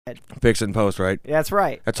Fix it in post, right? That's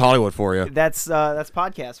right. That's Hollywood for you. That's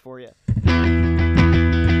podcast for you.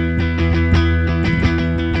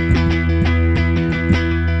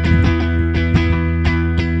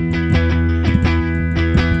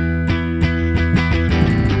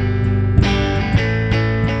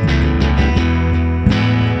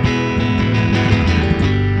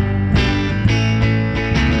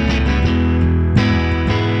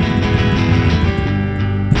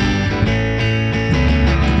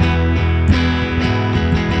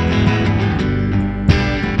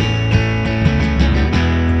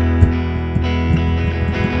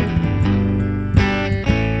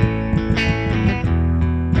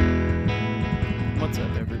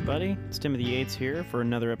 It's Timothy Yates here for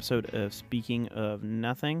another episode of Speaking of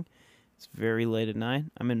Nothing. It's very late at night.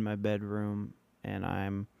 I'm in my bedroom and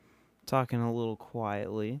I'm talking a little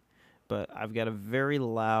quietly, but I've got a very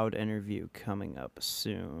loud interview coming up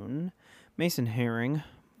soon. Mason Herring,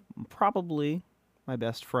 probably my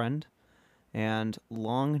best friend and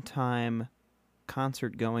longtime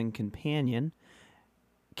concert-going companion,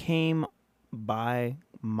 came by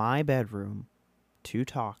my bedroom to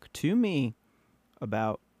talk to me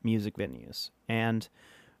about music venues. And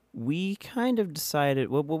we kind of decided,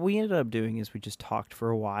 what we ended up doing is we just talked for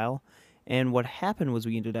a while. And what happened was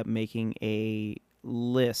we ended up making a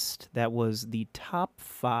list that was the top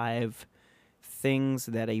 5 things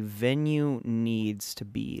that a venue needs to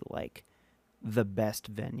be like the best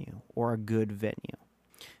venue or a good venue.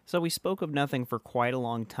 So we spoke of nothing for quite a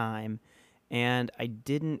long time, and I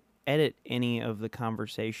didn't edit any of the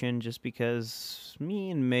conversation just because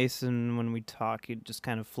me and Mason, when we talk, it just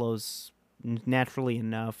kind of flows naturally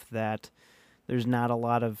enough that there's not a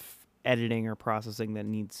lot of editing or processing that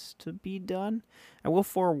needs to be done. I will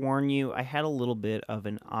forewarn you, I had a little bit of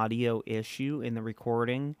an audio issue in the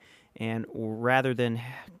recording, and rather than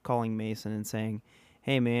calling Mason and saying,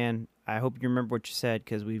 hey man, I hope you remember what you said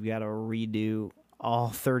because we've got to redo all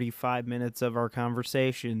 35 minutes of our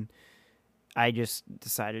conversation, I just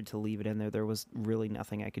decided to leave it in there. There was really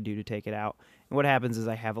nothing I could do to take it out. And what happens is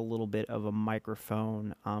I have a little bit of a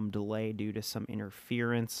microphone delay due to some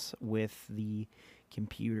interference with the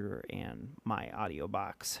computer and my audio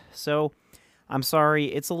box. So I'm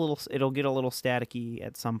sorry. It'll get a little staticky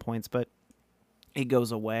at some points, but it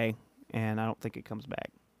goes away, and I don't think it comes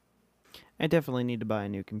back. I definitely need to buy a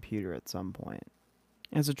new computer at some point.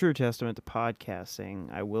 As a true testament to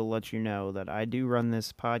podcasting, I will let you know that I do run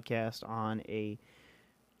this podcast on a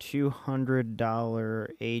 $200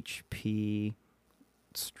 HP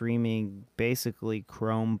streaming, basically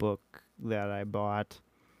Chromebook that I bought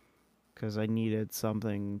because I needed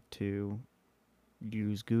something to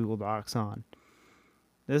use Google Docs on.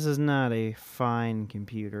 This is not a fine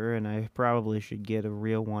computer, and I probably should get a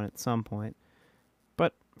real one at some point.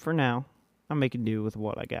 But for now, I'm making do with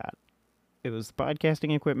what I got. It was the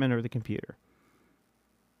podcasting equipment or the computer.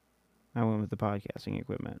 I went with the podcasting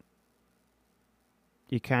equipment.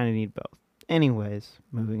 You kind of need both. Anyways,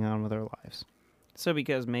 moving on with our lives. So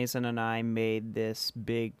because Mason and I made this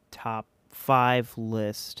big top 5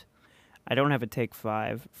 list, I don't have a take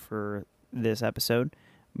 5 for this episode,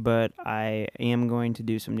 but I am going to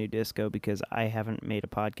do some new disco because I haven't made a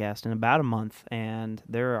podcast in about a month, and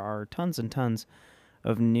there are tons and tons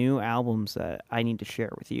of new albums that I need to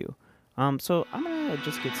share with you. So I'm going to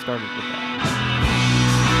just get started with that.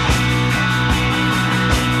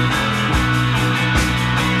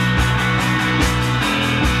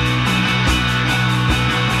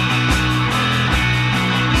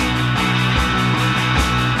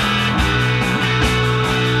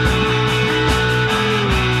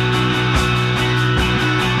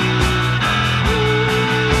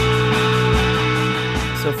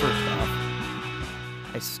 So first off,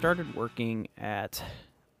 I started working at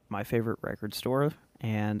my favorite record store,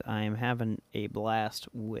 and I am having a blast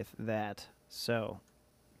with that. So,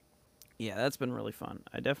 yeah, that's been really fun.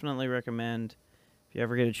 I definitely recommend, if you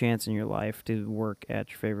ever get a chance in your life to work at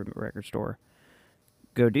your favorite record store,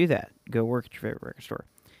 go do that. Go work at your favorite record store.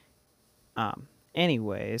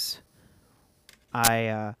 Anyways,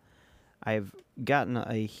 I've gotten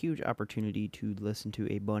a huge opportunity to listen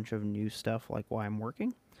to a bunch of new stuff like while I'm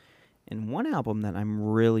working. And one album that I'm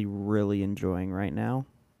really, really enjoying right now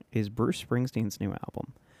is Bruce Springsteen's new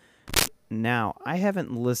album. Now, I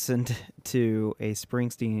haven't listened to a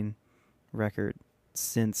Springsteen record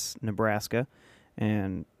since Nebraska,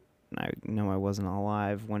 and I know I wasn't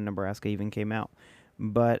alive when Nebraska even came out,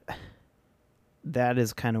 but that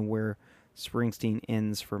is kind of where Springsteen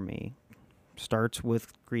ends for me. Starts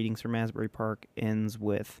with Greetings from Asbury Park, ends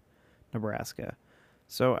with Nebraska.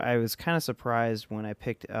 So I was kind of surprised when I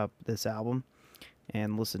picked up this album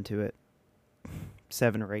and listened to it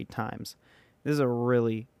 7 or 8 times. This is a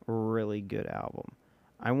really, really good album.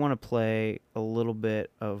 I want to play a little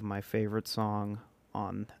bit of my favorite song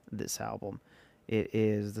on this album. It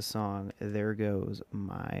is the song There Goes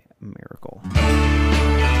My Miracle.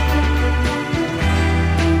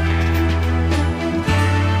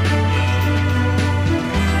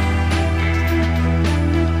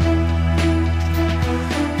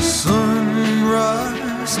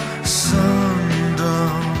 Sunrise, sundown,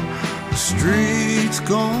 the streets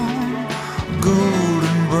gone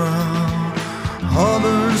golden brown,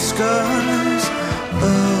 harbor skies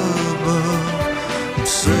above. I'm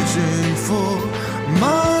searching for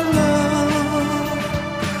my love,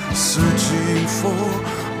 searching for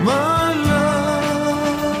my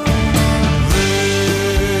love.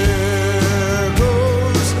 There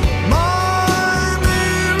goes my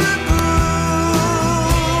miracle,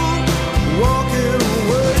 walking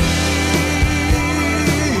away,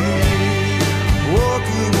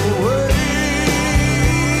 walking away.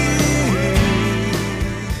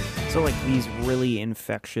 So like these really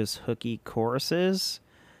infectious hooky choruses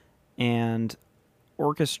and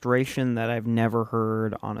orchestration that I've never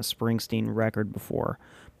heard on a Springsteen record before.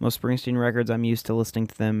 Most Springsteen records, I'm used to listening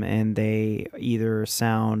to them and they either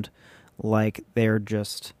sound like they're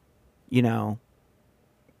just, you know,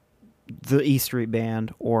 the E Street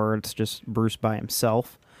Band, or it's just Bruce by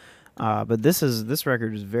himself. But this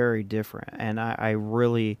record is very different, and I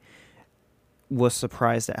really was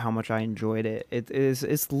surprised at how much I enjoyed it.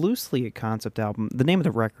 It's loosely a concept album. The name of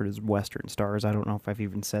the record is Western Stars. I don't know if I've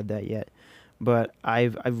even said that yet, but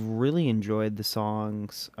I've really enjoyed the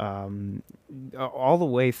songs all the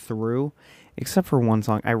way through, except for one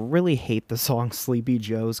song. I really hate the song Sleepy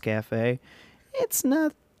Joe's Cafe. It's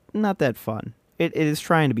not that fun. It is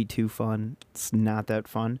trying to be too fun. It's not that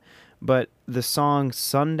fun. But the song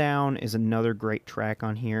Sundown is another great track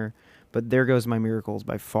on here. But There Goes My Miracle is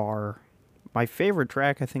by far my favorite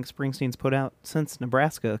track I think Springsteen's put out since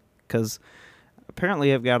Nebraska, because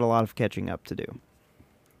apparently I've got a lot of catching up to do.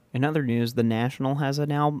 In other news, The National has a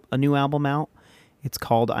new album out. It's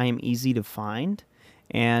called I Am Easy to Find,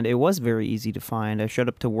 and it was very easy to find. I showed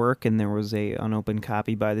up to work, and there was a unopened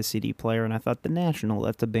copy by the CD player, and I thought, The National,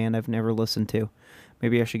 that's a band I've never listened to.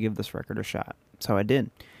 Maybe I should give this record a shot. So I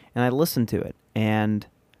did, and I listened to it, and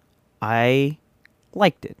I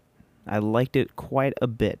liked it. I liked it quite a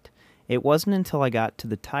bit. It wasn't until I got to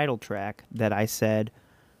the title track that I said,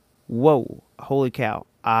 whoa, holy cow,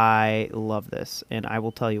 I love this, and I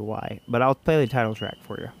will tell you why. But I'll play the title track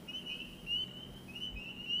for you.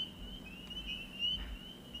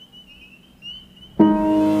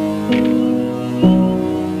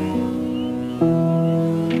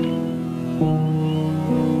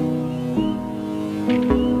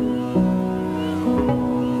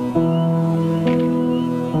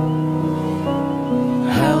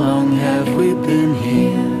 How long have we been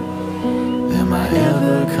here? Am I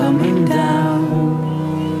ever coming down?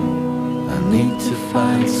 I need to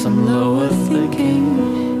find some lower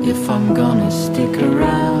thinking if I'm gonna stick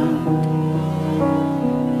around.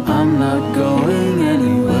 I'm not going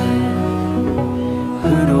anywhere.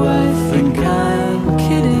 Who do I think I'm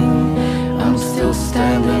kidding? I'm still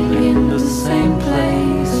standing in the same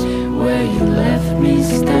place where you left me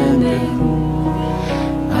standing.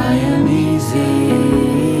 I am easy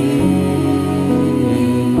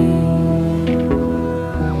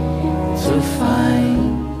to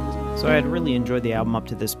find. So I had really enjoyed the album up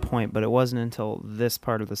to this point, but it wasn't until this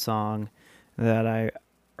part of the song that I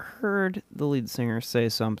heard the lead singer say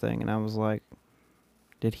something, and I was like,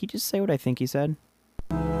 did he just say what I think he said?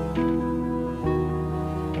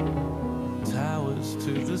 Towers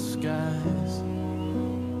to the skies,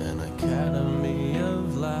 an academy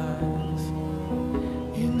of lies.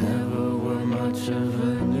 You never were much of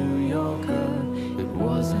a New Yorker, it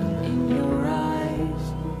wasn't in your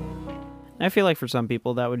eyes. I feel like for some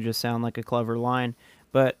people that would just sound like a clever line,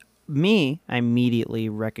 but me, I immediately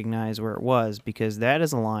recognize where it was, because that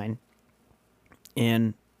is a line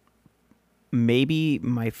in maybe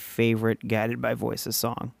my favorite Guided by Voices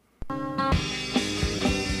song.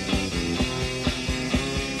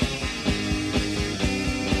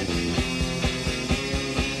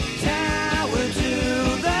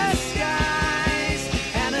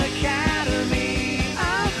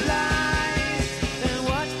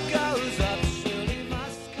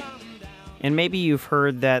 And maybe you've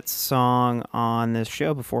heard that song on this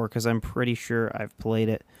show before, because I'm pretty sure I've played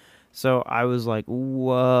it. So I was like,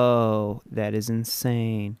 whoa, that is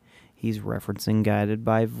insane. He's referencing Guided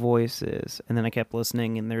by Voices. And then I kept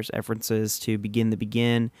listening, and there's references to Begin to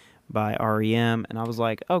Begin by REM. And I was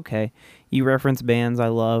like, okay, you reference bands I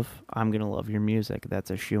love, I'm going to love your music. That's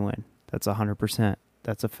a shoo-in. That's 100%.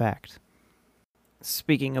 That's a fact.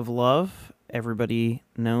 Speaking of love, everybody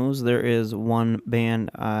knows there is one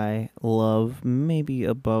band I love maybe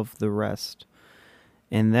above the rest,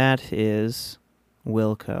 and that is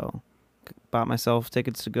Wilco. Bought myself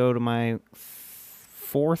tickets to go to my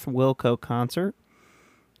fourth Wilco concert,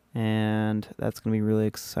 and that's going to be really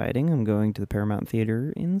exciting. I'm going to the Paramount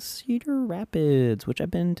Theater in Cedar Rapids, which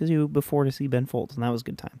I've been to before to see Ben Folds, and that was a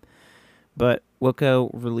good time. But Wilco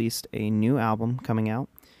released a new album coming out.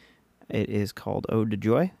 It is called Ode to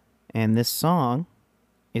Joy, and this song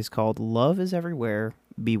is called Love is Everywhere,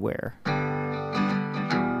 Beware.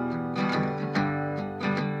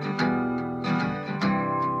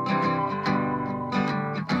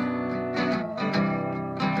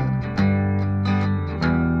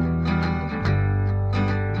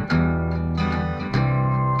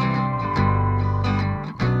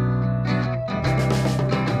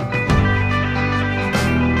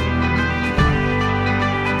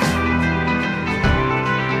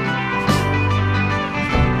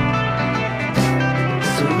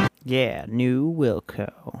 Yeah, new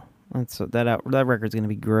Wilco. That record's gonna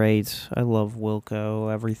be great. I love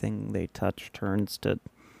Wilco. Everything they touch turns to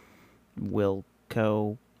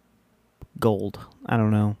Wilco gold. I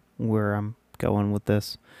don't know where I'm going with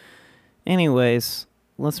this. Anyways,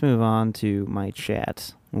 let's move on to my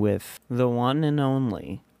chat with the one and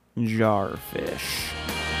only Jarfish.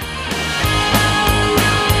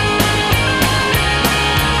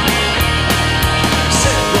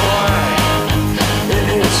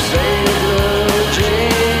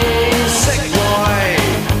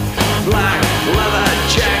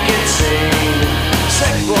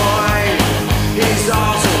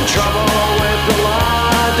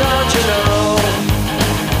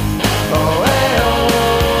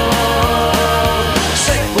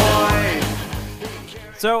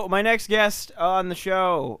 So, my next guest on the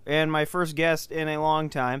show, and my first guest in a long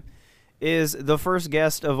time, is the first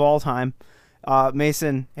guest of all time,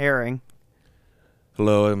 Mason Herring.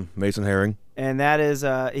 Hello, I'm Mason Herring. And that is,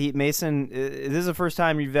 Mason, this is the first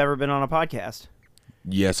time you've ever been on a podcast.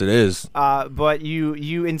 Yes, it is. But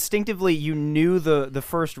you instinctively, you knew the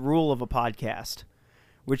first rule of a podcast,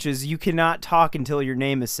 which is you cannot talk until your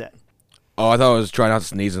name is said. Oh, I thought I was trying not to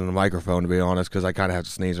sneeze in the microphone, to be honest, because I kind of have to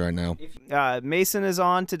sneeze right now. Mason is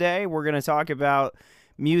on today. We're going to talk about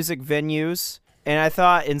music venues, and I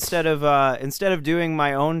thought instead of doing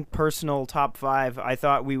my own personal top 5, I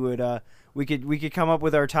thought we could come up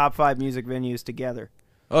with our top 5 music venues together.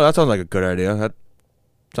 Oh, that sounds like a good idea. That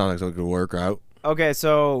sounds like something could work out. Okay,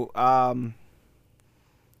 so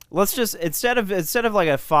let's just instead of like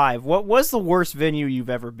a 5, what was the worst venue you've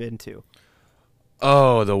ever been to?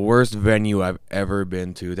 Oh, the worst venue I've ever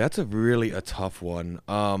been to. That's a tough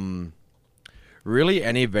one. Really,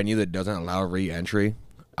 any venue that doesn't allow re-entry,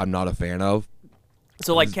 I'm not a fan of.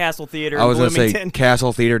 So like Castle Theater in I was going to Bloomington. say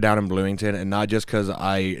Castle Theater down in Bloomington, and not just because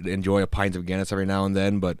I enjoy a pint of Guinness every now and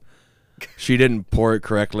then, but she didn't pour it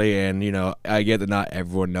correctly, and, I get that not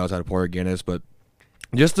everyone knows how to pour a Guinness, but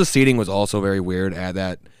just the seating was also very weird at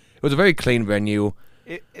that. It was a very clean venue.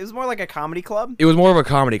 It was more like a comedy club? It was more of a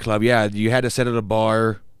comedy club, yeah. You had to sit at a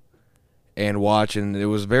bar and watch, and it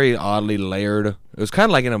was very oddly layered. It was kind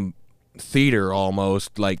of like in a theater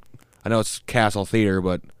almost. Like, I know it's Castle Theater,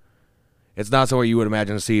 but it's not somewhere you would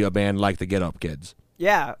imagine to see a band like the Get Up Kids.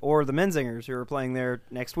 Yeah, or the Menzingers who are playing there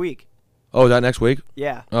next week. Oh, is that next week?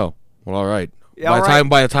 Yeah. Oh, well, all right. Yeah,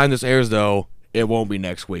 By the time this airs, though, it won't be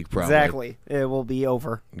next week, probably. Exactly. It will be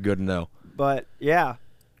over. Good to know. But, yeah.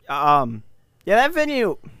 Yeah, that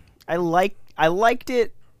venue, I liked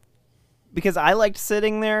it because I liked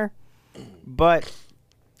sitting there, but,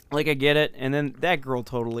 like, I get it, and then that girl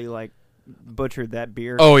totally, like, butchered that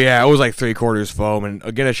beer. Oh, yeah, it was like 3/4 foam, and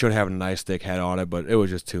again, it should have a nice thick head on it, but it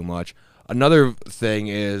was just too much. Another thing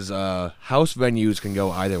is house venues can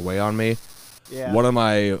go either way on me. Yeah. One of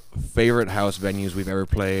my favorite house venues we've ever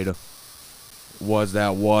played was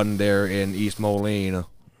that one there in East Moline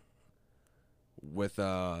with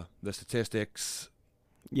the Statistics,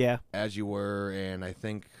 Yeah. As You Were, and I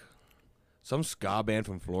think some ska band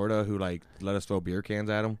from Florida who like let us throw beer cans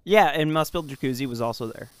at them. Yeah, and Must Build Jacuzzi was also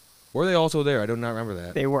there. Were they also there? I do not remember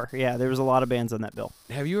that. They were, yeah. There was a lot of bands on that bill.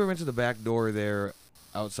 Have you ever been to the back door there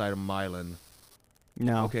outside of Milan?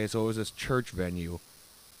 No. Okay, so it was this church venue,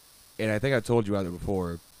 and I think I told you about it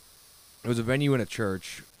before. It was a venue in a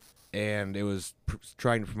church, and it was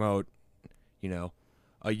trying to promote,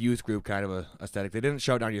 a youth group kind of a aesthetic. They didn't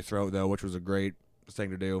shove it down your throat, though, which was a great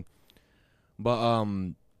thing to do. But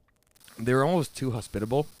they were almost too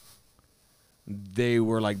hospitable. They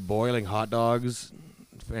were like boiling hot dogs,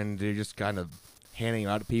 and they're just kind of handing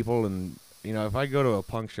out to people, and if I go to a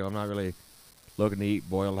punk show, I'm not really looking to eat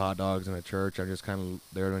boiled hot dogs in a church. I'm just kind of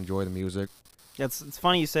there to enjoy the music. It's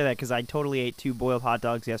funny you say that because I totally ate 2 boiled hot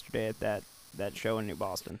dogs yesterday at that show in New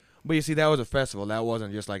Boston. But you see, that was a festival. That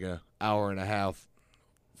wasn't just like a hour and a half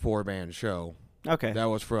 4-band show. Okay. That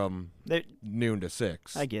was from noon to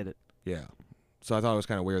 6. I get it. Yeah. So I thought it was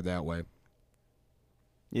kind of weird that way.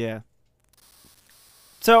 Yeah.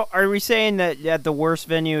 So are we saying that the worst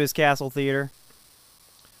venue is Castle Theater?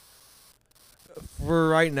 For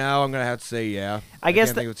right now, I'm going to have to say yeah. I guess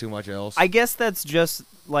can't think of too much else. I guess that's just,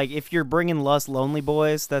 like, if you're bringing Lust Lonely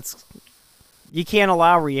Boys, you can't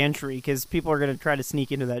allow re-entry because people are going to try to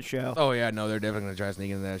sneak into that show. Oh, yeah, no, they're definitely going to try to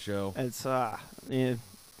sneak into that show. It's, yeah.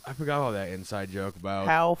 I forgot all that inside joke about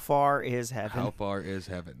How far is heaven? how far is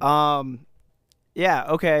heaven. Yeah,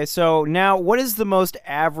 okay, so now what is the most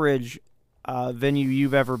average venue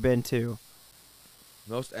you've ever been to?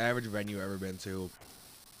 Most average venue I've ever been to,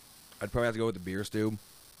 I'd probably have to go with the Beer Stube.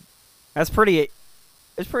 It's pretty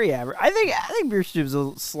average. I think Beer Stube's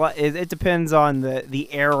it depends on the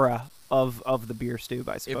era of the Beer Stube,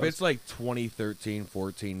 I suppose. If it's like 2013,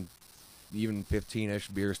 14, even 15-ish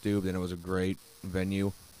Beer Stube, then it was a great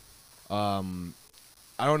venue.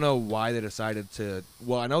 I don't know why they decided to.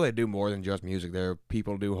 Well, I know they do more than just music there.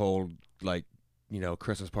 People do hold, like,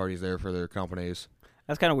 Christmas parties there for their companies.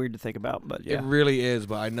 That's kind of weird to think about, but yeah. It really is,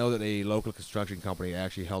 but I know that a local construction company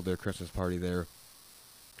actually held their Christmas party there.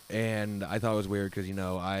 And I thought it was weird because,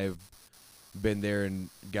 I've been there and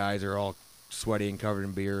guys are all sweaty and covered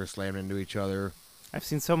in beer, slamming into each other. I've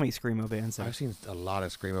seen so many Screamo bands there. I've seen a lot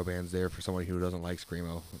of Screamo bands there for somebody who doesn't like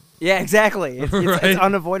Screamo. Yeah, exactly. It's Right?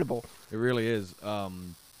 unavoidable. It really is.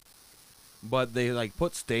 But they, like,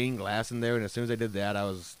 put stained glass in there, and as soon as they did that, I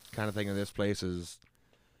was kind of thinking this place is...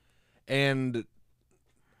 And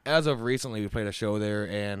as of recently, we played a show there,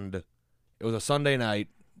 and it was a Sunday night.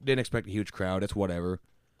 Didn't expect a huge crowd. It's whatever.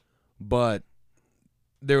 But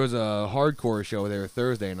there was a hardcore show there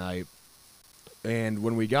Thursday night, and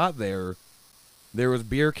when we got there was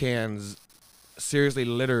beer cans seriously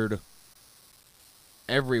littered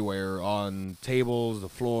everywhere on tables, the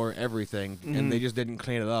floor, everything, and they just didn't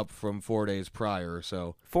clean it up from 4 days prior.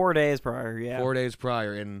 So 4 days prior, yeah. 4 days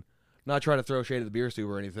prior, and not trying to throw shade at the Beer Stube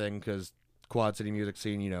or anything, because Quad City music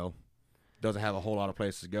scene, doesn't have a whole lot of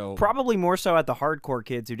places to go. Probably more so at the hardcore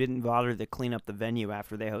kids who didn't bother to clean up the venue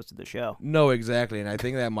after they hosted the show. No, exactly, and I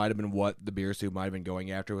think that might have been what the Beer Stube might have been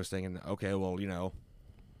going after, was thinking, okay, well,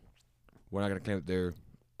 we're not going to clean up their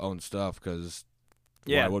own stuff, because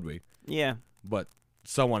why would we? Yeah. But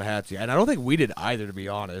someone had to, and I don't think we did either, to be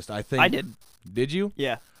honest. I did. Did you?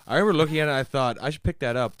 Yeah. I remember looking at it and I thought, I should pick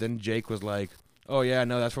that up. Then Jake was like, oh, yeah,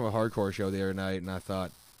 no, that's from a hardcore show the other night. And I thought,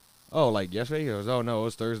 oh, like yesterday? He goes, oh, no, it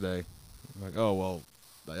was Thursday. I'm like, oh, well,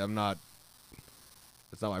 it's not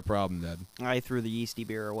my problem then. I threw the yeasty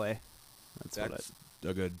beer away. That's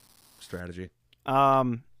a good strategy.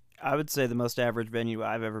 I would say the most average venue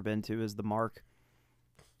I've ever been to is the Mark.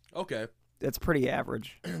 Okay. That's pretty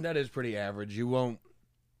average. That is pretty average. You'll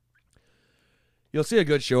see a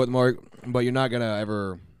good show at the Mark, but you're not going to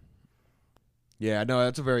ever... Yeah, no,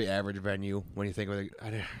 that's a very average venue when you think of it.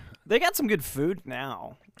 They got some good food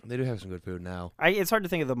now. They do have some good food now. It's hard to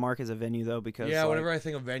think of the Mark as a venue, though, because... Yeah, whenever I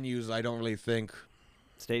think of venues, I don't really think...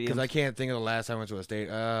 Stadiums? Because I can't think of the last time I went to a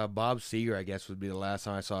stadium. Bob Seger, I guess, would be the last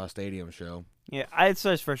time I saw a stadium show. Yeah, it's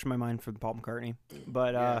just fresh in my mind for Paul McCartney.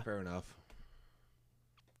 But, yeah, fair enough.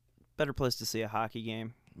 Better place to see a hockey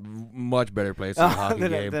game. Much better place than a hockey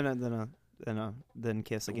game. Than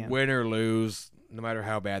Kiss again. Win or lose, no matter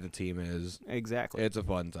how bad the team is. Exactly. It's a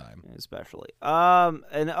fun time. Especially.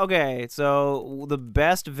 And okay, so the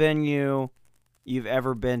best venue you've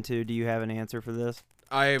ever been to, do you have an answer for this?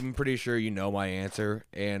 I'm pretty sure you know my answer,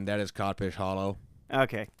 and that is Codfish Hollow.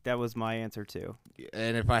 Okay, that was my answer too.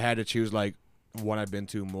 And if I had to choose like one I've been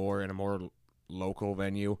to more in a more local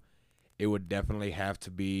venue, it would definitely have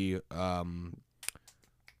to be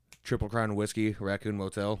Triple Crown Whiskey Raccoon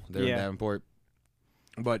Motel there in Davenport.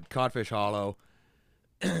 But Codfish Hollow,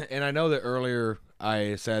 and I know that earlier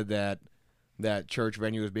I said that church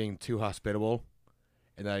venue was being too hospitable,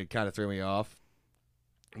 and that kind of threw me off.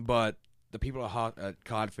 But the people at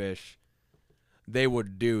Codfish, they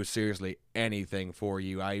would do seriously anything for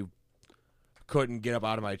you. I couldn't get up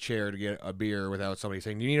out of my chair to get a beer without somebody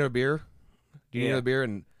saying, "Do you need a beer? Do you need a beer?"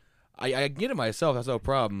 And I get it myself. That's no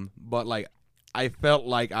problem. But like, I felt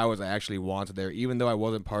like I was actually wanted there, even though I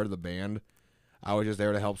wasn't part of the band. I was just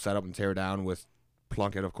there to help set up and tear down with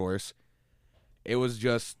Plunkett, of course. It was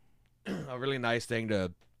just a really nice thing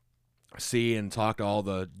to see and talk to all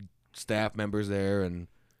the staff members there. And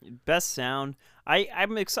best sound.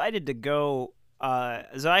 I'm excited to go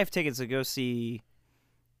So I have tickets to go see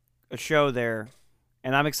a show there,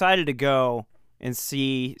 and I'm excited to go and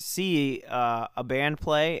see a band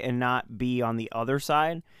play and not be on the other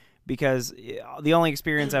side, because the only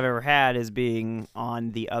experience I've ever had is being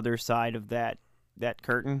on the other side of that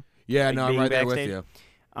curtain. Yeah, like no, I'm being right there with backstage.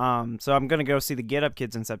 you. So I'm gonna go see the Get Up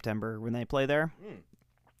Kids in September when they play there,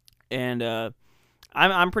 and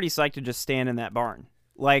I'm pretty psyched to just stand in that barn,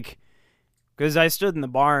 like, because I stood in the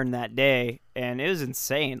barn that day and it was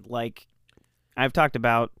insane. Like, I've talked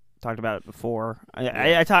about it before.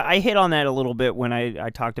 I hit on that a little bit when I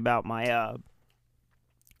talked about my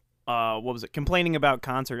what was it? Complaining about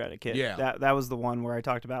concert etiquette. Yeah. That was the one where I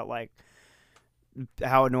talked about like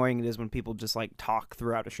how annoying it is when people just like talk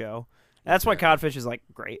throughout a show. That's why Codfish is like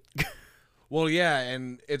great. Well, yeah,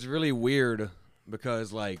 and it's really weird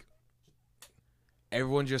because like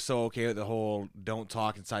everyone's just so okay with the whole don't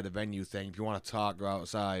talk inside the venue thing. If you want to talk, go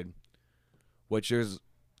outside,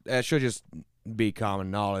 that should just be common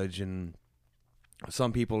knowledge. And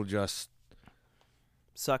some people just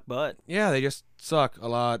Suck butt. yeah, they just suck a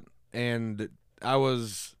lot. And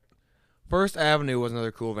First Avenue was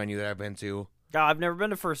another cool venue that I've been to. God, I've never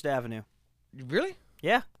been to First Avenue. Really?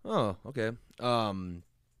 Yeah. Oh, okay. When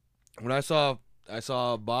I saw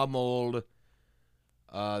Bob Mold,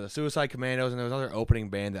 the Suicide Commandos, and there was another opening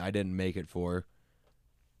band that I didn't make it for.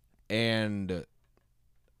 And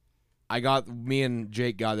me and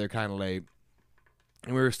Jake got there kind of late,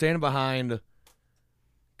 and we were standing behind,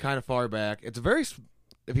 kind of far back. If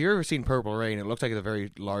you've ever seen Purple Rain, it looks like it's a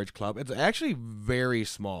very large club. It's actually very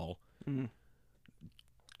small,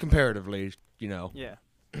 comparatively, you know. Yeah.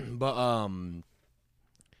 But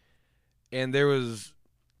and there was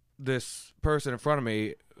this person in front of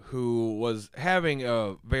me who was having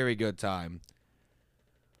a very good time,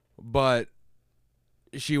 but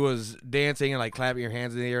she was dancing and like clapping her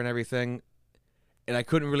hands in the air and everything, and I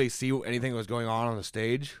couldn't really see anything that was going on the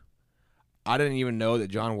stage. I didn't even know that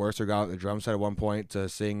John Worster got the drum set at one point to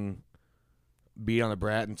sing "Beat on the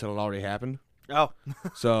Brat" until it already happened. Oh.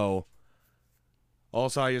 So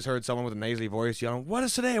also I just heard someone with a nasally voice yelling, "What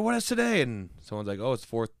is today? What is today?" And someone's like, "Oh, it's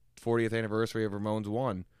the 40th anniversary of Ramones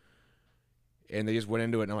 1." And they just went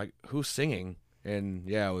into it, and I'm like, "Who's singing?" And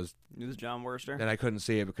yeah, it was John Worster. and I couldn't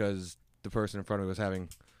see it because the person in front of me was having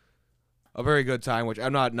a very good time, which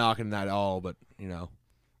I'm not knocking that at all, but, you know,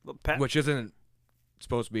 which isn't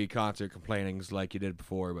supposed to be concert complainings like you did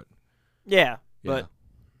before, but yeah, yeah. But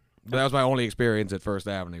that was my only experience at First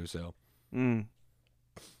Avenue, so. Did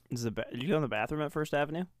you go in the bathroom at First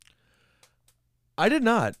Avenue? I did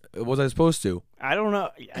not. Was I supposed to? I don't know.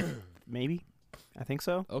 Maybe. I think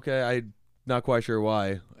so. Okay, I'm not quite sure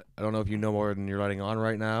why. I don't know if you know more than you're letting on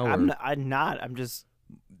right now. I'm not. I'm just.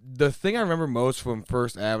 The thing I remember most from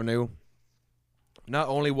First Avenue, not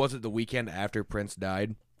only was it the weekend after Prince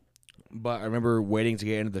died, but I remember waiting to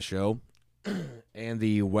get into the show, and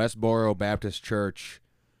the Westboro Baptist Church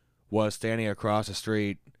was standing across the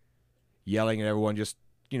street yelling at everyone, just,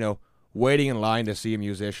 you know, waiting in line to see a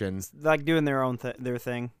musician. It's like doing their own their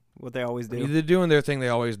thing, what they always do. They're doing their thing they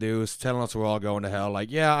always do, is telling us we're all going to hell.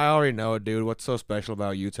 Like, yeah, I already know it, dude. What's so special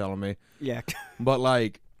about you telling me? Yeah. But,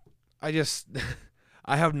 like,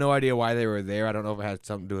 I have no idea why they were there. I don't know if it had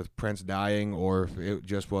something to do with Prince dying or if it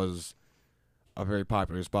just was a very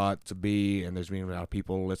popular spot to be and there's been a lot of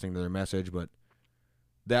people listening to their message. But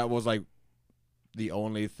that was, like, the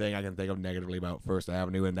only thing I can think of negatively about First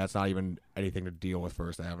Avenue, and that's not even anything to deal with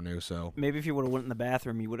First Avenue. So Maybe if you would have went in the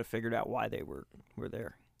bathroom, you would have figured out why they were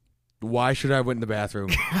there. why should I have went in the bathroom?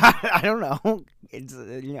 I don't know. It's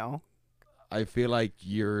you know. I feel like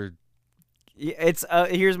It's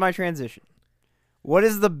here's my transition. What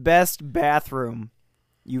is the best bathroom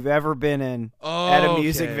you've ever been in at a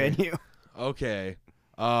music venue? Okay.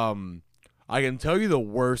 I can tell you the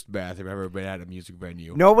worst bathroom I've ever been at a music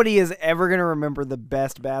venue. Nobody is ever going to remember the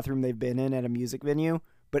best bathroom they've been in at a music venue,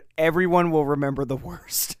 but everyone will remember the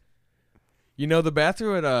worst. You know, the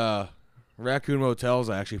bathroom at Raccoon Motel is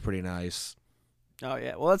actually pretty nice. Oh,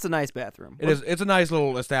 yeah. Well, that's a nice bathroom. It is. It's a nice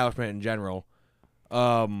little establishment in general.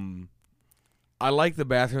 I like the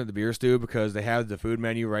bathroom at the Beer Stew because they have the food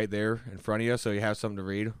menu right there in front of you, so you have something to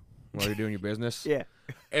read while you're doing your business. Yeah.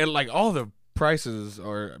 And, like, all the prices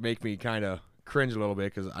make me kind of cringe a little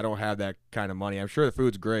bit because I don't have that kind of money. I'm sure the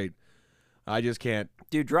food's great. I just can't.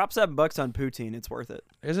 Dude, drop $7 on poutine. It's worth it.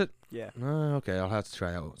 Is it? Yeah. Okay, I'll have to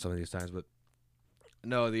try out some of these times. But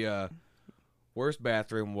no, the worst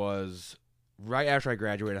bathroom was right after I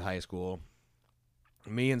graduated high school.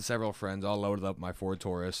 Me and several friends all loaded up my Ford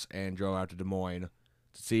Taurus and drove out to Des Moines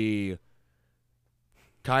to see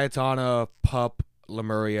Cayetana, Pup,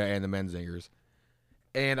 Lemuria, and the Menzingers.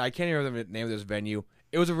 And I can't even remember the name of this venue.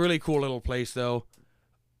 It was a really cool little place, though.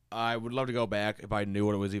 I would love to go back if I knew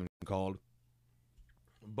what it was even called.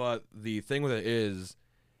 But the thing with it is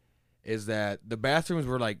that the bathrooms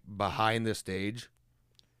were like behind the stage,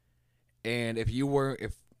 and if you were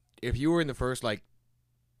in the first like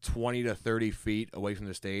 20 to 30 feet away from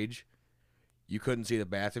the stage, you couldn't see the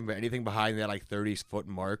bathroom. But anything behind that like 30-foot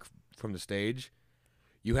mark from the stage,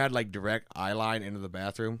 you had like direct eye line into the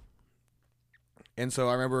bathroom. And so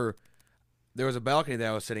I remember there was a balcony that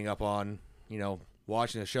I was sitting up on,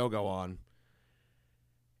 watching the show go on,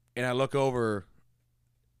 and I look over.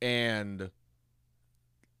 And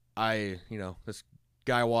this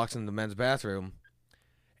guy walks in the men's bathroom.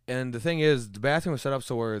 And the thing is, the bathroom was set up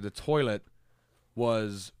so where the toilet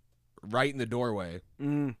was right in the doorway.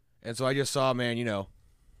 Mm. And so I just saw a man,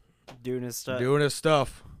 Doing his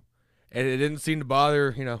stuff. And it didn't seem to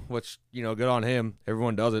bother, which, good on him.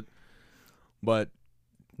 Everyone does it. But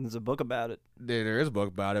There's a book about it. there is a book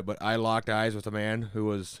about it, but I locked eyes with a man who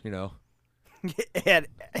was, at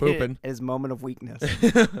pooping. His moment of weakness.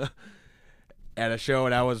 At a show,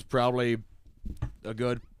 and I was probably a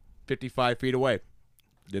good 55 feet away.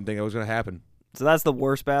 Didn't think it was going to happen. So that's the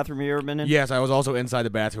worst bathroom you ever been in? Yes, I was also inside the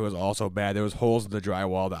bathroom. It was also bad. There was holes in the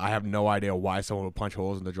drywall that I have no idea why someone would punch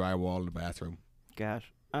holes in the drywall in the bathroom.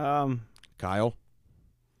 Gosh. Kyle?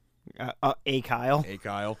 A Kyle? Hey,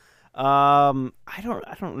 Kyle. I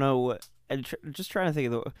don't know what. Just trying to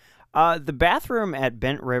think of the bathroom at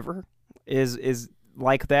Bent River is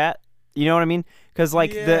like that. You know what I mean? Because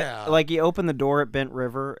you open the door at Bent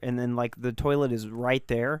River, and then like the toilet is right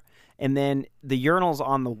there, and then the urinal's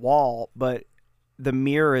on the wall, but the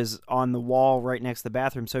mirror is on the wall right next to the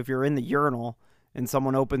bathroom. So if you're in the urinal and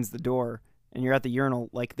someone opens the door and you're at the urinal,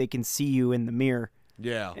 like they can see you in the mirror.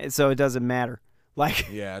 Yeah. And so it doesn't matter. Like.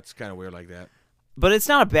 Yeah, it's kind of weird like that. But it's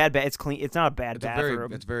not a bad it's clean. It's not a bad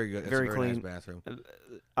bathroom. It's very good. Very it's a clean. Nice bathroom.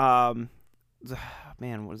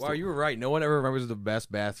 Man, what is Wow, you were right. No one ever remembers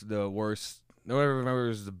the worst. No one ever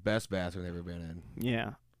remembers the best bathroom they've ever been in.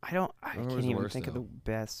 Yeah. I can't even think of the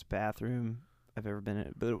best bathroom I've ever been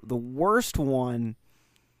in. But the worst one,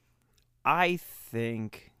 I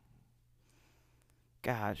think,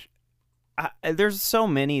 gosh, there's so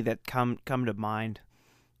many that come to mind.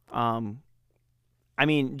 I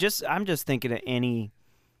mean, I'm just thinking of any,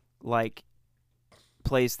 like,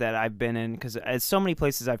 place that I've been in, because so many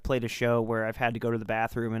places I've played a show where I've had to go to the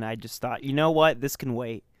bathroom, and I just thought, you know what, this can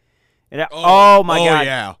wait. And oh my God,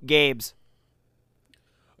 yeah. Gabe's.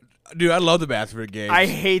 Dude, I love the bathroom at Gabe's. I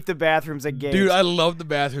hate the bathrooms at Gabe's. Dude, I love the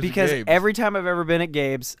bathrooms because at Gabe's. every time I've ever been at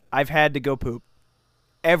Gabe's, I've had to go poop.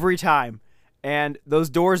 Every time. And those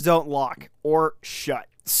doors don't lock or shut.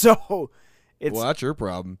 So well, that's your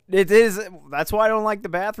problem. It is. That's why I don't like the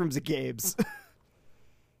bathrooms at Gabe's.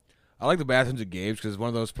 I like the bathrooms at Gabe's because it's one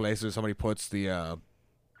of those places somebody puts the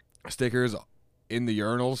stickers in the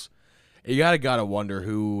urinals. You gotta wonder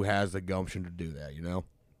who has the gumption to do that, you know?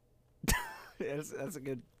 That's a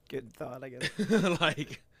good thought, I guess.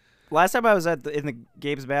 Like, last time I was in the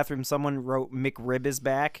Gabe's bathroom, someone wrote McRib is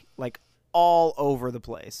back, like, all over the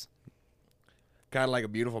place. kind of like A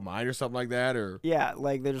Beautiful Mind or something like that, or Yeah,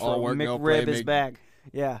 like they just all wrote work, no play, McRib is back.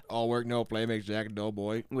 Yeah. All work, no play makes Jack a dull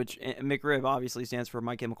boy. Which McRib obviously stands for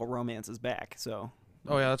My Chemical Romance is back, so.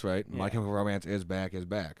 Oh, yeah, that's right. Yeah. My Chemical Romance is back.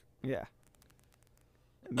 Yeah.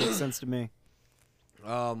 It makes sense to me.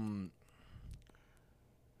 I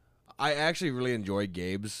actually really enjoy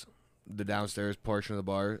Gabe's, the downstairs portion of the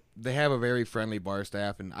bar. They have a very friendly bar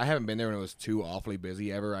staff, and I haven't been there when it was too awfully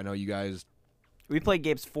busy ever. I know you guys... We played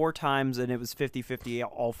Gabe's 4 times, and it was 50-50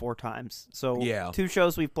 all 4 times. So yeah. 2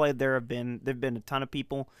 shows we've played there there've been a ton of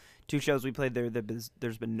people. 2 shows we played there,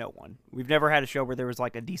 there's been no one. We've never had a show where there was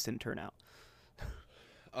like a decent turnout.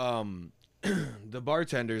 The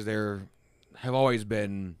bartenders there have always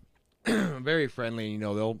been very friendly. You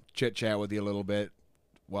know, they'll chit-chat with you a little bit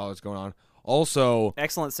while it's going on. Also...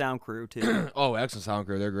 Excellent sound crew, too. Oh, excellent sound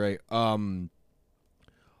crew. They're great. Also,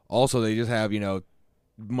 they just have, you know,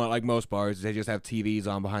 like most bars, they just have TVs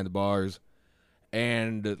on behind the bars.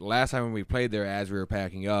 And last time when we played there, as we were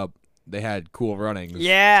packing up, they had Cool Runnings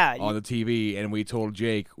on the TV, and we told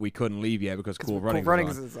Jake we couldn't leave yet because Cool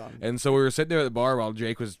Runnings is on. And so we were sitting there at the bar while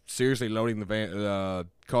Jake was seriously loading the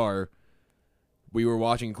car. We were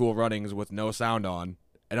watching Cool Runnings with no sound on.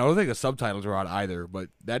 And I don't think the subtitles were on either, but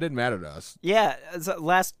that didn't matter to us. Yeah, so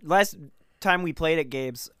last time we played at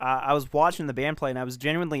Gabe's, I was watching the band play, and I was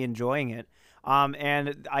genuinely enjoying it.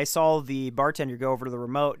 And I saw the bartender go over to the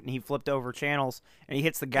remote, and he flipped over channels, and he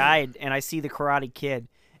hits the guide, and I see the Karate Kid.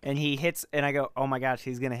 And he hits, and I go, oh my gosh,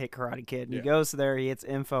 he's going to hit Karate Kid. And he goes there, he hits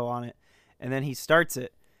info on it, and then he starts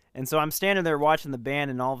it. And so I'm standing there watching the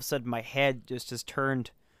band, and all of a sudden my head just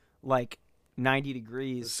turned like 90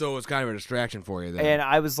 degrees. So it's kind of a distraction for you then. And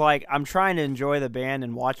I was like, I'm trying to enjoy the band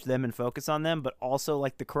and watch them and focus on them, but also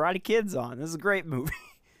like the Karate Kid's on. This is a great movie.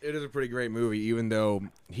 It is a pretty great movie, even though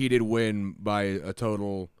he did win by a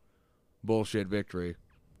total bullshit victory.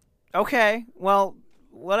 Okay, well,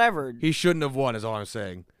 whatever. He shouldn't have won, is all I'm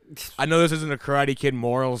saying. I know this isn't a Karate Kid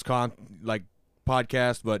morals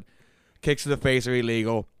podcast, but kicks to the face are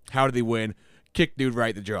illegal. How did he win? Kick dude right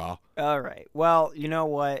in the jaw. All right. Well, you know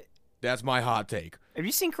what? That's my hot take. Have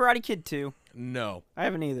you seen Karate Kid 2? No. I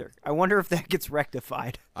haven't either. I wonder if that gets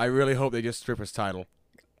rectified. I really hope they just strip his title.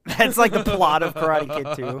 That's like the plot of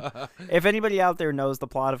Karate Kid 2. If anybody out there knows the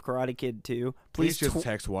plot of Karate Kid 2, Please just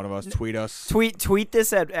text one of us, tweet us, tweet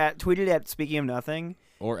this tweet it at Speaking of Nothing,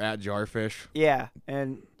 or at Jarfish. yeah,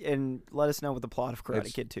 and let us know what the plot of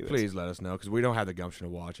Karate Kid 2 is. Please let us know, because we don't have the gumption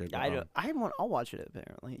to watch it. I'll watch it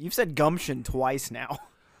apparently. You've said gumption twice now.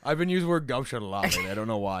 I've been using the word gumption a lot lately. I don't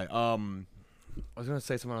know why. I was gonna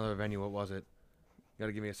say some other venue. What was it? You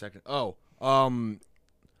gotta give me a second. Oh,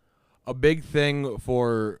 a big thing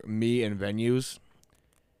for me in venues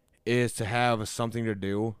is to have something to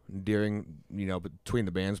do during, between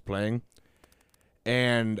the bands playing.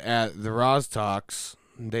 And at the Roz Talks,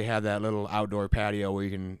 they have that little outdoor patio where you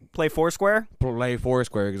can Play Foursquare? play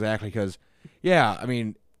Foursquare, exactly. Because,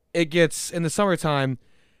 it gets, in the summertime,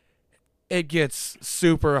 it gets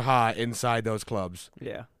super hot inside those clubs.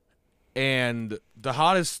 Yeah. And the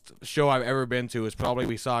hottest show I've ever been to is probably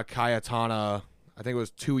we saw Kayatana, I think it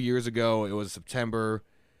was 2 years ago. It was September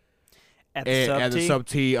At the Sub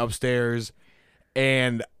T upstairs,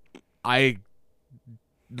 and I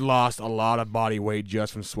lost a lot of body weight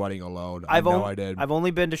just from sweating alone. I did. I've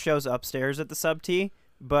only been to shows upstairs at the Sub T,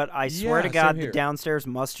 but I swear to God, the downstairs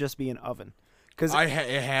must just be an oven. Because it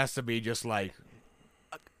has to be just like.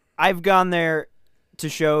 I've gone there to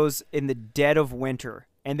shows in the dead of winter,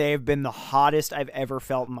 and they have been the hottest I've ever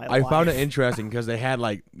felt in my life. I found it interesting because they had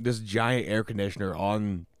like this giant air conditioner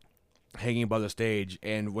on, hanging above the stage,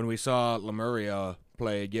 and when we saw Lemuria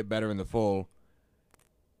play Get Better in the Full,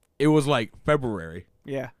 it was like February.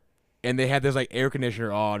 Yeah. And they had this like air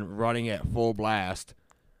conditioner on, running at full blast,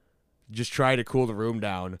 just trying to cool the room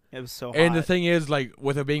down. It was so hot. And the thing is, like,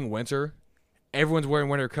 with it being winter, everyone's wearing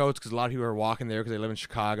winter coats because a lot of people are walking there because they live in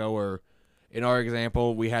Chicago, or in our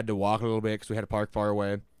example, we had to walk a little bit because we had to park far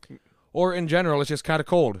away. Or in general, it's just kind of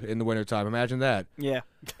cold in the wintertime. Imagine that. Yeah.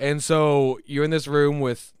 And so you're in this room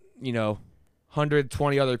with,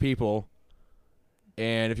 120 other people,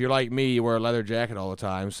 and if you're like me, you wear a leather jacket all the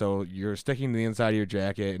time, so you're sticking to the inside of your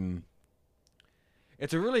jacket, and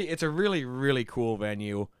it's a really, really cool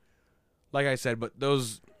venue. Like I said, but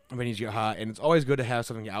those venues get hot, and it's always good to have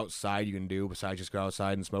something outside you can do besides just go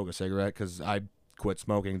outside and smoke a cigarette, because I quit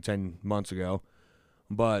smoking 10 months ago.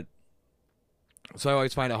 But so I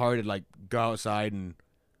always find it hard to like go outside, and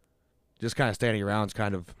just kind of standing around is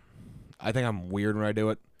kind of, I think I'm weird when I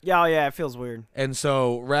do it. Yeah, it feels weird. And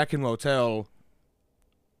so Raccoon Motel,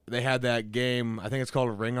 they had that game, I think it's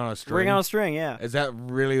called Ring on a String. Ring on a String, yeah. Is that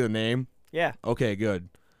really the name? Yeah. Okay, good.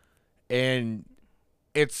 And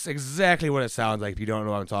it's exactly what it sounds like if you don't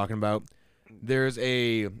know what I'm talking about. There's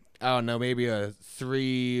maybe a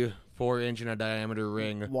 3-4 inch in a diameter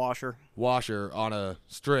ring washer on a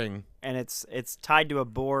string, and it's tied to a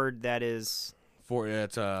board that is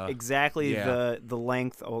exactly the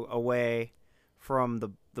length away from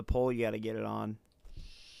the pole you got to get it on,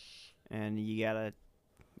 and you gotta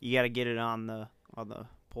get it on the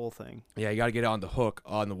pole thing. Yeah, you gotta get it on the hook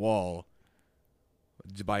on the wall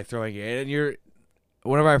by throwing it. And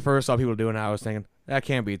whenever I first saw people doing it, I was thinking that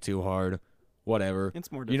can't be too hard. Whatever.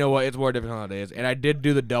 It's more difficult. You know what? It's more difficult nowadays. And I did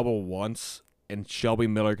do the double once, and Shelby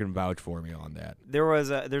Miller can vouch for me on that.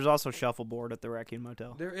 There's also shuffleboard at the Raccoon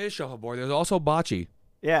Motel. There is shuffleboard. There's also bocce.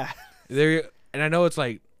 Yeah. And I know it's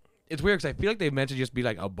like, it's weird because I feel like they meant to just be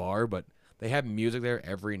like a bar, but they have music there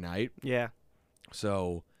every night. Yeah.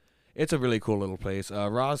 So it's a really cool little place.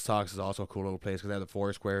 Roz Talks is also a cool little place because they have the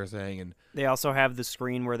Foursquare thing, and they also have the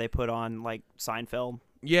screen where they put on like Seinfeld.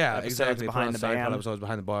 Yeah, exactly. Behind the band. Episodes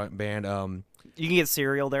behind the band. You can get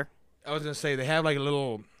cereal there. I was gonna say they have like a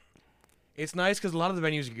little. It's nice because a lot of the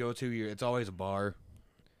venues you go to, it's always a bar,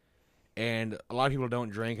 and a lot of people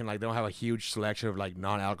don't drink and like they don't have a huge selection of like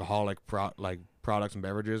non-alcoholic products and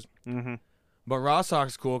beverages. Mm-hmm. But Roz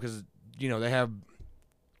Talks is cool because they have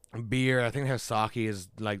beer. I think they have sake is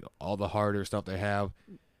like all the harder stuff they have.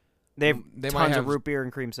 They have tons of root beer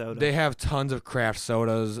and cream soda. They have tons of craft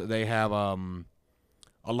sodas. They have a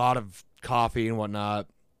lot of coffee and whatnot.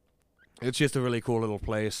 It's just a really cool little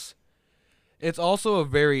place. It's also a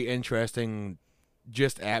very interesting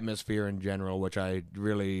just atmosphere in general, which I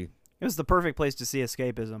really... It was the perfect place to see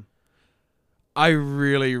escapism. I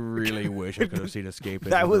really, really wish I could have seen Escapism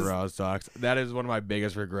That at was- the Rouse Talks. That is one of my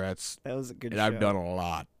biggest regrets, That was a good and show. I've done a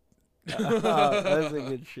lot. That was a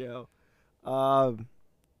good show. What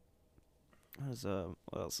else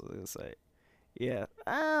was I gonna say? Yeah.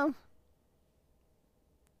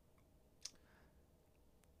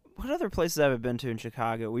 What other places have I been to in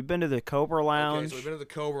Chicago? We've been to the Cobra Lounge. Okay, so we've been to the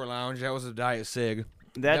Cobra Lounge. That was a Diet Sig.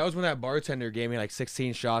 that That was when that bartender gave me like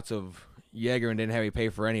 16 shots of Jaeger and didn't have me pay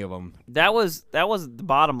for any of them. that was the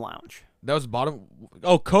Bottom Lounge. That was bottom.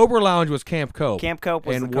 Oh, Cobra Lounge was Camp Cope. Camp Cope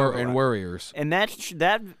was and the Cobra and Lounge. Warriors. And that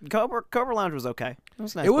Cobra Lounge was okay. It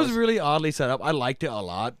was a nice. It was place. really oddly set up. I liked it a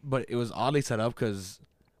lot, but it was oddly set up because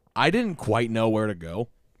I didn't quite know where to go.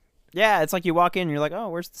 Yeah, it's like you walk in and you're like, oh,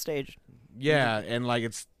 where's the stage? Yeah, and like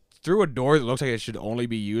it's through a door that looks like it should only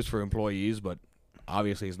be used for employees, but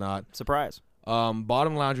obviously it's not. Surprise.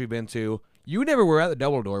 Bottom Lounge we've been to. You never were at the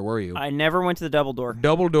Double Door, were you? I never went to the Double Door.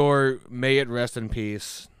 Double Door, may it rest in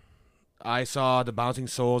peace. I saw the Bouncing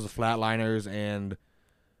Souls, the Flatliners, and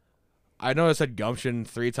I know I said Gumption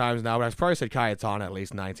 3 times now, but I've probably said Cayetana at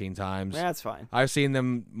least 19 times. That's fine. I've seen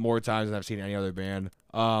them more times than I've seen any other band.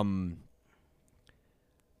 I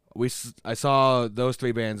saw those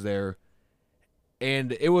 3 bands there,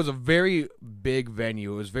 and it was a very big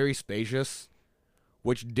venue. It was very spacious,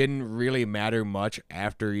 which didn't really matter much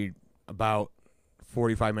after about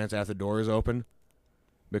 45 minutes after the doors open,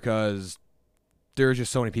 because there was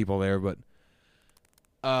just so many people there. But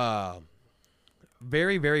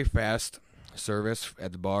very, very fast service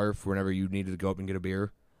at the bar for whenever you needed to go up and get a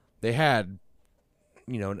beer. They had,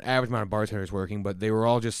 an average amount of bartenders working, but they were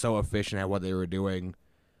all just so efficient at what they were doing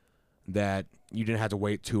that you didn't have to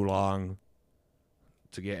wait too long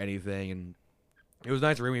to get anything. And it was a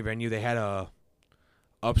nice roomy venue. They had a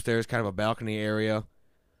upstairs kind of a balcony area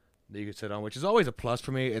that you could sit on, which is always a plus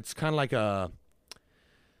for me. It's kind of like a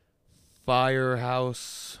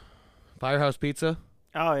firehouse pizza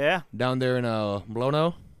Oh yeah. down there in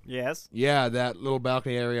Blono. Yes. Yeah, that little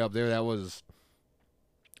balcony area up there, that was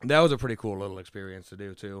a pretty cool little experience to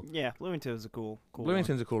do too. Yeah. Bloomington was a cool.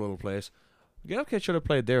 Bloomington's a cool little place. Get Up Kid should have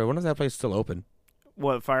played there. I wonder if that place is still open.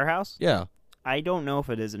 One. What, Firehouse? Yeah. I don't know if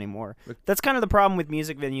it is anymore. That's kind of the problem with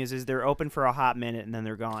music venues is they're open for a hot minute and then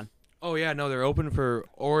they're gone. Oh yeah, no, they're open for,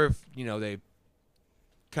 or if they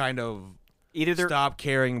kind of Either they're stop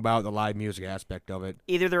caring about the live music aspect of it.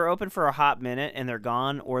 either they're open for a hot minute and they're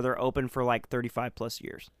gone, or they're open for like 35 plus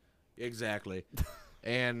years. Exactly.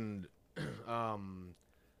 And what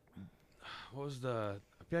was the?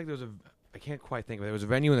 I feel like there was I can't quite think of it. There was a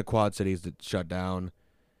venue in the Quad Cities that shut down.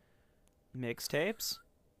 Mixtapes?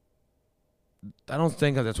 I don't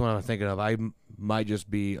think that's what I'm thinking of. I might just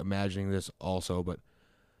be imagining this also, but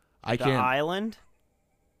I The can't. Island?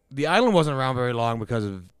 The island wasn't around very long because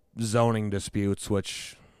of zoning disputes,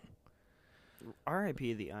 which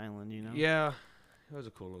R.I.P. the Island, you know? yeah, it was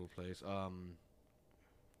a cool little place. I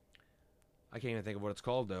can't even think of what it's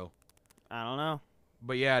called though. I don't know.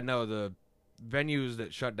 But yeah, no, the venues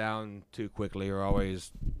that shut down too quickly are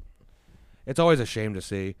always. It's always a shame to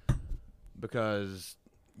see, because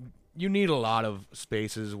you need a lot of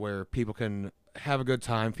spaces where people can have a good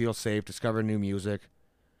time, feel safe, discover new music,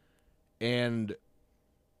 and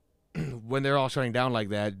when they're all shutting down like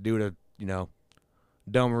that due to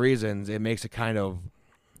dumb reasons, it makes it kind of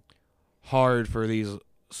hard for these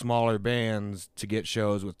smaller bands to get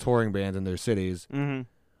shows with touring bands in their cities. Mm-hmm.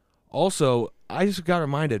 Also, I just got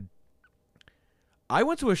reminded, I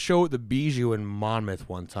went to a show at the Bijou in Monmouth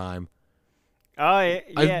one time. Oh,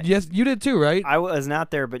 yeah. Yes, you did too, right? I was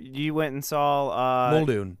not there, but you went and saw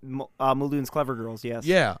Muldoon. Muldoon's Clever Girls, yes.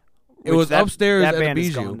 Yeah. It Which was upstairs that at the band is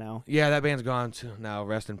Bijou. gone now. Yeah, that band's gone too now.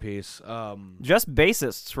 Rest in peace. Just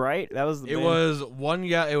bassists, right? That was the It band. was one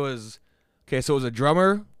guy. It was okay. So it was a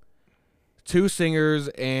drummer, 2 singers,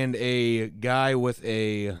 and a guy with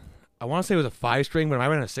a. I want to say it was a 5-string, but I might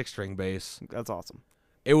have been a 6-string bass. That's awesome.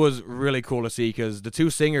 It was really cool to see because the 2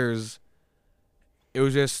 singers, it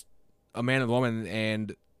was just a man and a woman,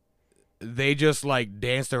 and they just like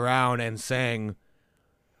danced around and sang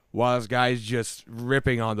while this guy's just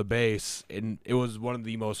ripping on the bass, and it was one of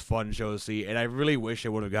the most fun shows to see, and I really wish it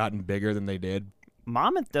would have gotten bigger than they did.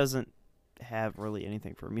 Monmouth doesn't have really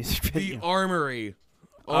anything for a music video. The Armory.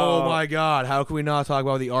 Oh my God! How can we not talk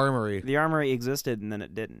about the Armory? The Armory existed and then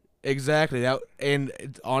it didn't. Exactly that,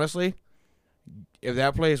 and honestly, if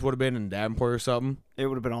that place would have been in Davenport or something, It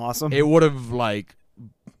would have been awesome. it would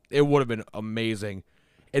have been amazing,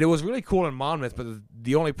 and it was really cool in Monmouth. But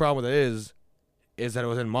the only problem with it is that it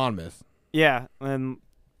was in Monmouth. Yeah, and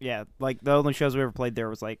like the only shows we ever played there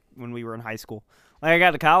was like when we were in high school. Like I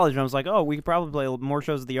got to college and I was like, oh, we could probably play more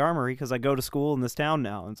shows at the Armory because I go to school in this town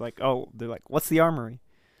now. And it's like, oh, they're like, what's the Armory?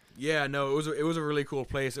 Yeah, no, it was a really cool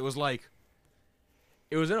place. It was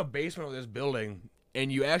in a basement of this building,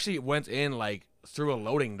 and you actually went in like through a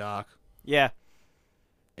loading dock. Yeah.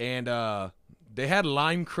 And they had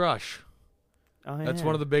Lime Crush. Oh, yeah. That's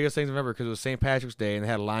one of the biggest things I've ever, because it was St. Patrick's Day, and they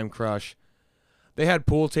had Lime Crush. They had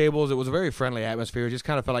pool tables. It was a very friendly atmosphere. It just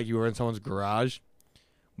kind of felt like you were in someone's garage.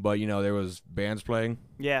 But, there was bands playing.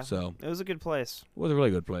 Yeah. So it was a good place. it was a really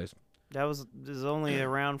good place. That was only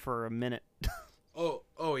around for a minute.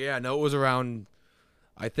 Oh yeah. No, it was around,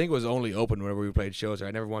 I think it was only open whenever we played shows there.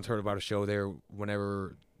 I never once heard about a show there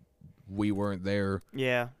whenever we weren't there.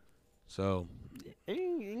 Yeah. So.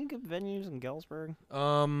 Any good venues in Galesburg?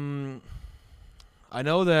 I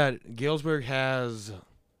know that Galesburg has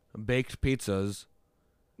baked pizzas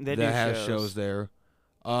They that do has shows there.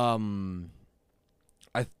 I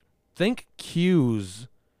think Q's.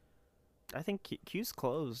 I think Q's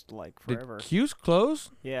closed like Did forever. Q's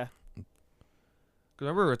close? Yeah. Because I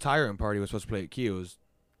remember a retirement party was supposed to play at Q's.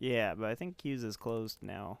 Yeah, but I think Q's is closed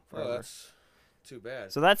now forever. Oh, that's too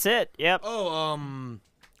bad. So that's it. Yep. Oh,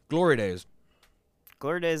 Glory Days.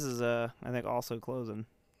 Glory Days is I think also closing.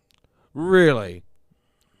 Really?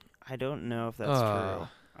 I don't know if that's true.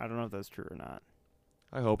 I don't know if that's true or not.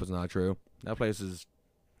 I hope it's not true. That place is.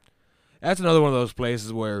 That's another one of those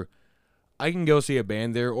places where I can go see a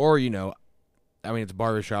band there, or it's a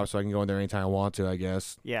barbershop, so I can go in there anytime I want to, I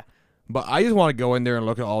guess. Yeah. But I just want to go in there and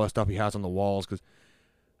look at all the stuff he has on the walls, because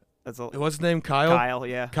what's his name? Kyle? Kyle,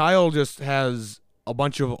 yeah. Kyle just has a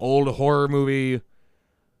bunch of old horror movie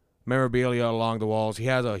memorabilia along the walls. He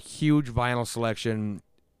has a huge vinyl selection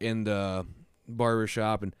in the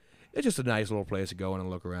barbershop, and it's just a nice little place to go in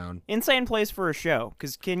and look around. Insane place for a show,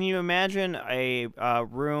 because can you imagine a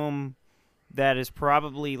room that is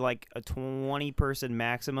probably like a 20-person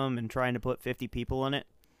maximum and trying to put 50 people in it?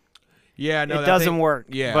 Yeah, no, it doesn't work.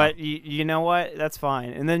 Yeah, but you know what? That's fine.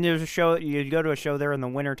 And then there's a show. You go to a show there in the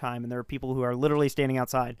wintertime, and there are people who are literally standing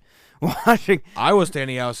outside watching. I was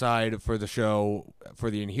standing outside for the show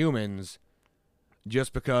for the Inhumans,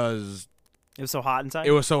 just because it was so hot inside.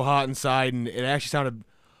 It was so hot inside, and it actually sounded.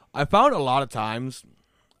 I found a lot of times,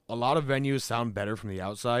 a lot of venues sound better from the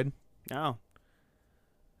outside. Oh.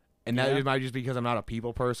 And that might just be because I'm not a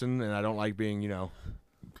people person, and I don't like being,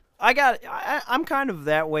 I'm kind of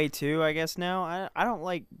that way too, I guess now. I don't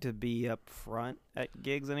like to be up front at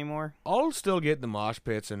gigs anymore. I'll still get in the mosh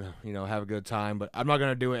pits and, have a good time, but I'm not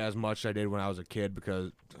going to do it as much as I did when I was a kid,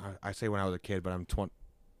 because I say when I was a kid, but I'm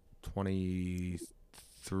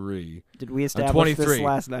 23. Did we establish this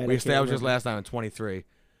last night? We established this last time. I'm 23.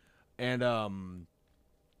 And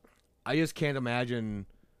I just can't imagine,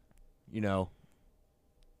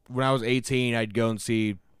 when I was 18, I'd go and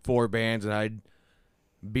see 4 bands, and I'd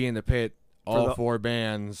be in the pit, all 4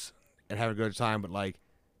 bands, and have a good time. But, I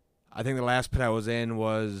think the last pit I was in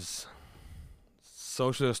was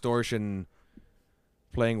Social Distortion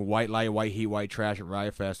playing White Light, White Heat, White Trash at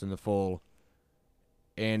Riot Fest in the full.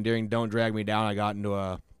 And during Don't Drag Me Down, I got into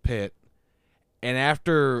a pit. And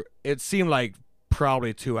after, it seemed like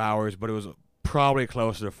probably 2 hours, but it was probably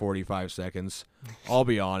closer to 45 seconds. I'll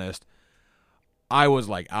be honest. I was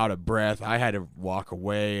out of breath. I had to walk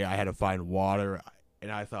away. I had to find water.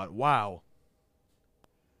 And I thought, wow,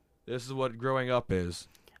 this is what growing up is.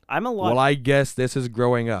 Well, I guess this is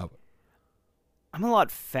growing up. I'm a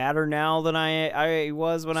lot fatter now than I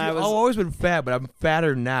was when I was. I've always been fat, but I'm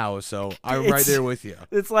fatter now, so I'm right there with you.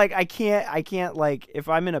 It's like I can't if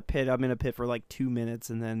I'm in a pit, I'm in a pit for 2 minutes,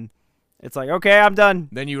 and then it's like, okay, I'm done.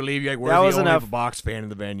 Then you leave. You're like, where's the only box fan in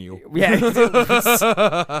the venue?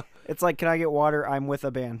 Yeah. It's like, can I get water? I'm with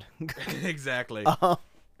a band. Exactly.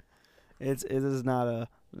 It's not a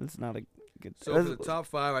good. So for the top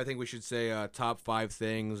 5, I think we should say top 5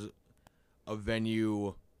 things a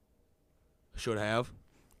venue should have.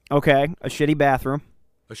 Okay, a shitty bathroom.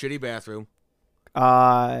 A shitty bathroom.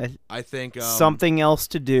 I think something else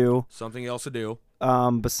to do. Something else to do.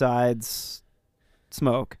 Besides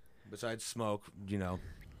smoke. Besides smoke,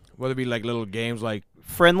 whether it be little games like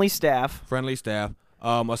friendly staff.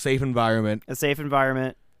 A safe environment.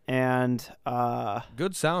 And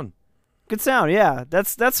good sound. Good sound, yeah.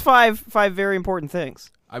 That's 5 very important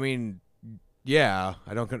things. I mean, yeah,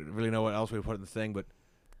 I don't really know what else we put in the thing, but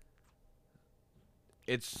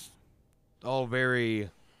it's all very,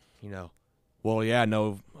 well, yeah,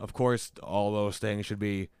 no, of course all those things should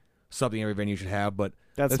be something every venue should have, but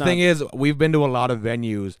the thing is, we've been to a lot of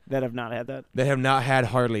venues that have not had that. That have not had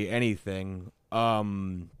hardly anything.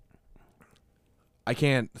 I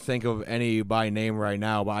can't think of any by name right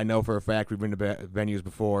now, but I know for a fact we've been to venues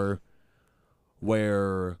before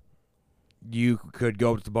where you could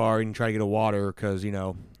go up to the bar and try to get a water because,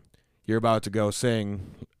 you're about to go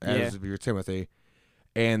sing as if you're Timothy,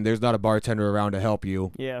 and there's not a bartender around to help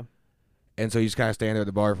you. Yeah. And so you just kind of stand there at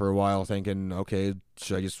the bar for a while thinking, okay,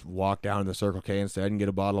 should I just walk down to the Circle K instead and get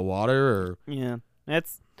a bottle of water? Or Yeah.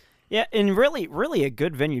 And really a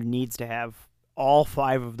good venue needs to have all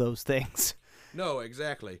 5 of those things. No,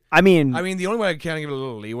 exactly. I mean, the only way I kind of give it a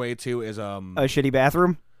little leeway to is a shitty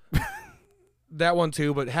bathroom. that one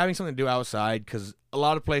too, but having something to do outside, because a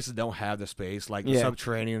lot of places don't have the space, like the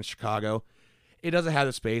Subterranean in Chicago. It doesn't have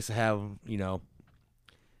the space to have,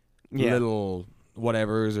 little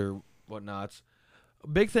whatevers or whatnots. A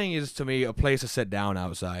big thing is, to me, a place to sit down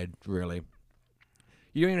outside, really.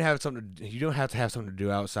 You don't have to have something to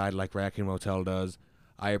do outside like Raccoon Motel does.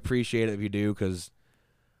 I appreciate it if you do, because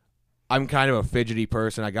I'm kind of a fidgety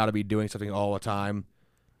person. I got to be doing something all the time.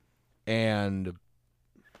 And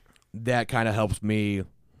that kind of helps me,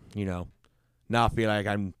 not feel like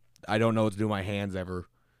I don't know what to do with my hands ever.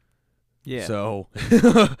 Yeah. So,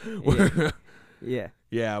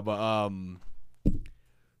 yeah, but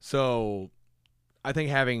so I think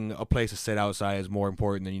having a place to sit outside is more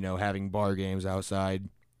important than, having bar games outside,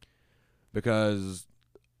 because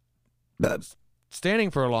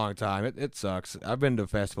standing for a long time, it sucks. I've been to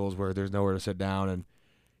festivals where there's nowhere to sit down,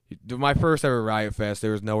 and my first ever Riot Fest,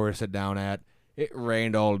 there was nowhere to sit down at. It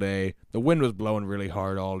rained all day. The wind was blowing really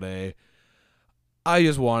hard all day. I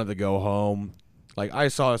just wanted to go home. Like, I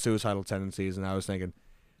saw Suicidal Tendencies, and I was thinking,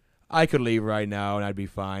 I could leave right now, and I'd be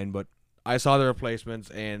fine. But I saw the replacements,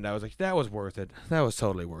 and I was like, that was worth it. That was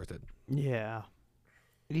totally worth it. Yeah.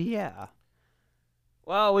 Yeah.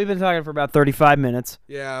 Well, we've been talking for about 35 minutes.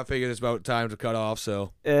 Yeah, I figured it's about time to cut off,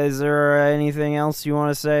 so. Is there anything else you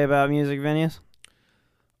want to say about music venues?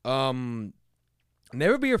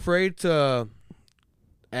 Never be afraid to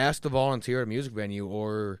ask to volunteer at a music venue,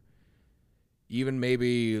 or even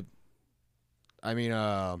maybe,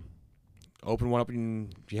 open one up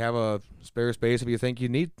and you have a spare space if you think you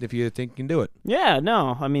can do it. Yeah,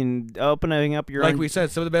 no, opening up your Like we said,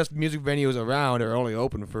 some of the best music venues around are only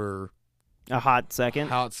open for a hot second.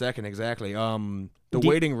 Exactly. The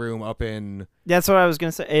Waiting Room up in... That's what I was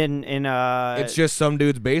going to say. It's just some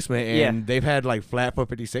dude's basement, and they've had, like, Flatfoot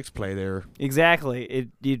 56 play there. Exactly.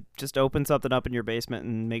 You just open something up in your basement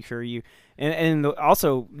and make sure you... And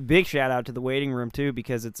also, big shout-out to the Waiting Room, too,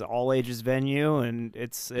 because it's all-ages venue, and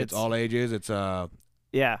it's all ages. It's a...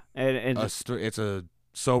 Yeah. It's a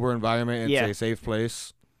sober environment. It's a safe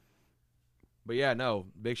place. But, yeah, no.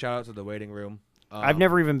 Big shout-out to the Waiting Room. I've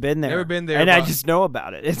never even been there. Never been there. And I just know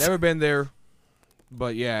about it. Never been there.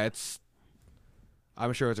 But yeah,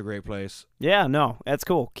 I'm sure it's a great place. Yeah, no, that's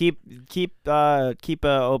cool. Keep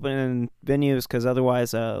open venues, because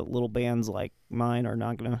otherwise, little bands like mine are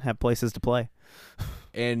not going to have places to play.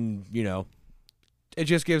 And it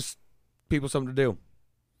just gives people something to do.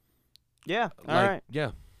 Yeah. All right.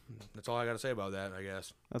 Yeah, that's all I got to say about that, I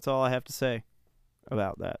guess. That's all I have to say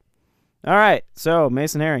about that. All right. So,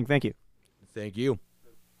 Mason Herring, thank you. Thank you.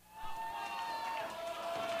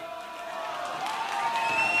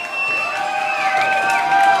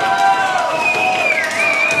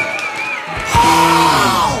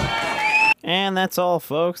 And that's all,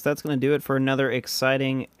 folks. That's going to do it for another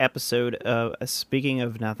exciting episode of Speaking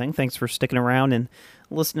of Nothing. Thanks for sticking around and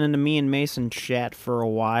listening to me and Mason chat for a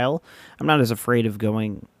while. I'm not as afraid of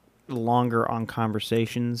going longer on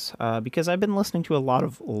conversations because I've been listening to a lot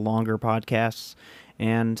of longer podcasts,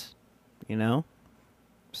 and,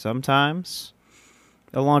 sometimes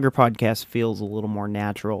a longer podcast feels a little more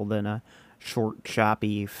natural than a short,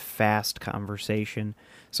 choppy, fast conversation.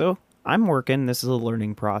 So I'm working. This is a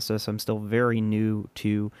learning process. I'm still very new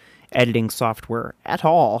to editing software at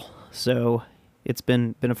all, so it's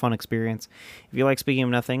been a fun experience. If you like Speaking of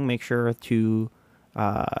Nothing, make sure to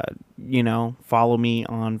follow me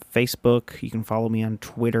on Facebook. You can follow me on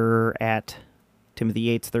Twitter at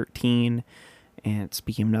Timothy813, and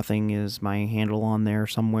Speaking of Nothing is my handle on there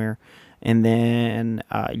somewhere. And then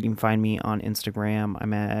you can find me on Instagram.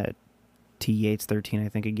 I'm at T813, I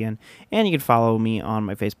think, again. And you can follow me on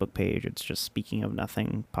my Facebook page. It's just Speaking of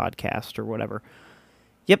Nothing podcast or whatever.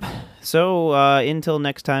 Yep. So until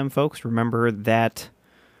next time, folks, remember that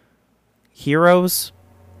heroes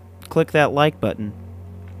click that like button,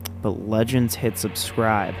 but legends hit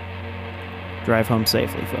subscribe. Drive home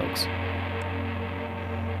safely, folks.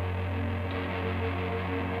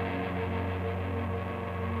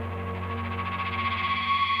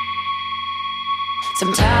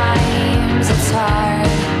 Sometimes it's hard